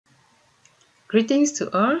Greetings to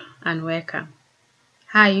all and welcome.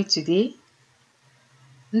 How are you today?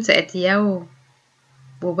 Nta etiyawo.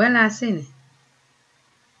 Bobala sene.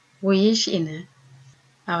 Woyish ine.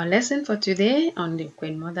 Our lesson for today on the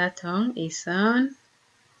Nkwen mother tongue is on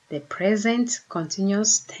the present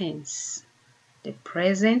continuous tense. The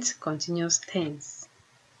present continuous tense.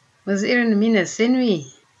 Muzirën mina senwi.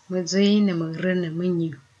 Muzirën rǝnǝ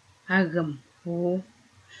Mǝnyu Aghǝ wo.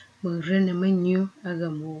 Rǝnǝ Mǝnyu Aghǝ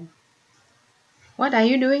wo. What are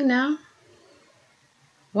you doing now?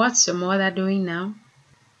 What's your mother doing now?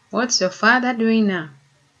 What's your father doing now?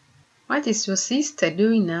 What is your sister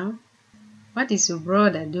doing now? What is your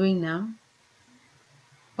brother doing now?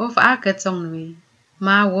 Wof akatongwe.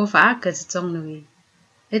 Ma wof akatongwe.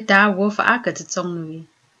 Eta wof akatongwe.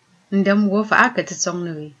 Ndem wof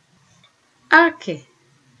akatongwe. Okay,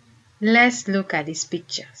 let's look at these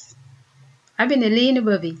pictures. Abin elene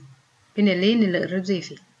baby. Bin elene le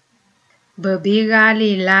rubzefi. Baby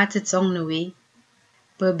gali lati tongwe.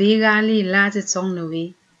 Baby gali lati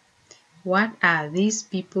tongwe. What are these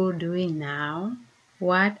people doing now?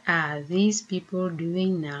 What are these people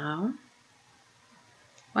doing now?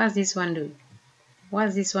 What's this one doing?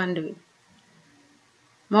 What's this one doing?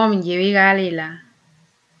 Mom jewi galila.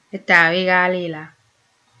 Etawi galila.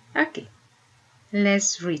 Okay.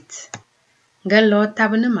 Let's read. Galo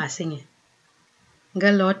tabana masinge.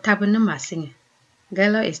 Galo tabana masinge.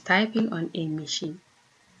 Galo is typing on a machine.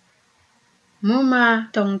 Muma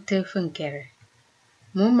tongte funkere.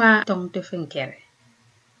 Muma tongte funkere.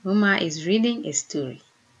 Muma is reading a story.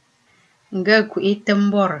 Ngakwe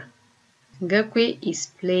tambor. Ngakwe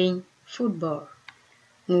is playing football.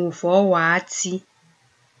 Ngufo wati.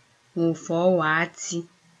 Ngufo wati.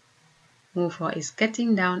 Ngufo is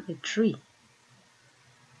cutting down a tree.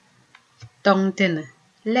 Tongtene.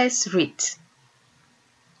 Let's read.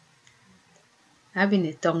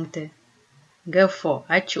 Abine tongte. Ngafo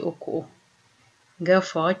achu oko.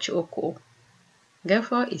 Ngafo achu oko.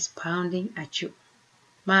 Ngafo is pounding achu.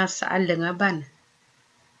 Masa alengabana.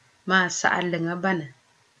 Masa alengabana.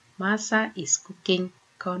 Masa is cooking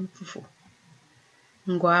corn fufu.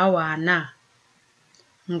 Ngwawana.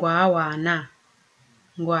 Ngwawana.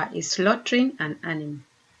 Ngwa is slaughtering an animal.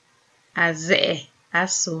 Aze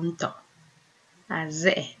asonto.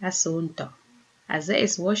 Aze asonto. Aze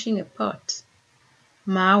is washing a pot.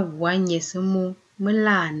 Ma wanyesimu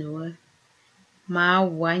mulanoe. Ma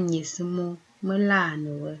wanyesimu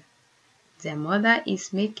mulanoe. The mother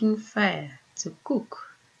is making fire to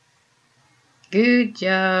cook. Good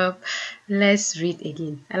job. Let's read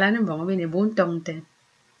again.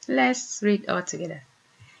 Let's read all together.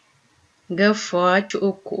 Gafo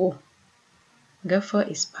chuoko. Gafo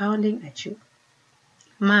is pounding at you.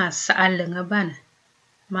 Masa alengabana.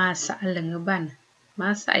 Masa alengabana.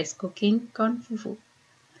 Masa is cooking corn fufu.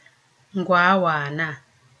 Ngwawana.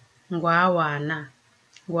 Ngwawana.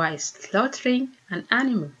 Ngwa is slaughtering an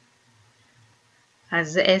animal.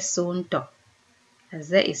 Aze sonto.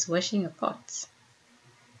 Aze is washing a pot.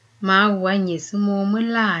 Ma wanyesimu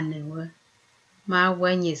mulanoe. Ma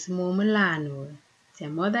wanyesimu mulanoe. The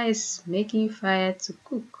mother is making fire to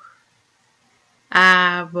cook.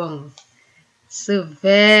 Ah, bon. So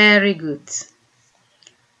very good.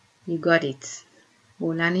 You got it.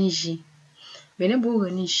 Olaninji. Bene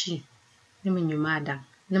buganishi. Nime nyumada.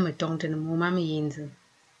 Nime tongte na mumami yenzu.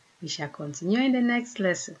 We shall continue in the next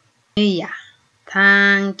lesson. Yeah.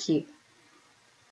 Thank you.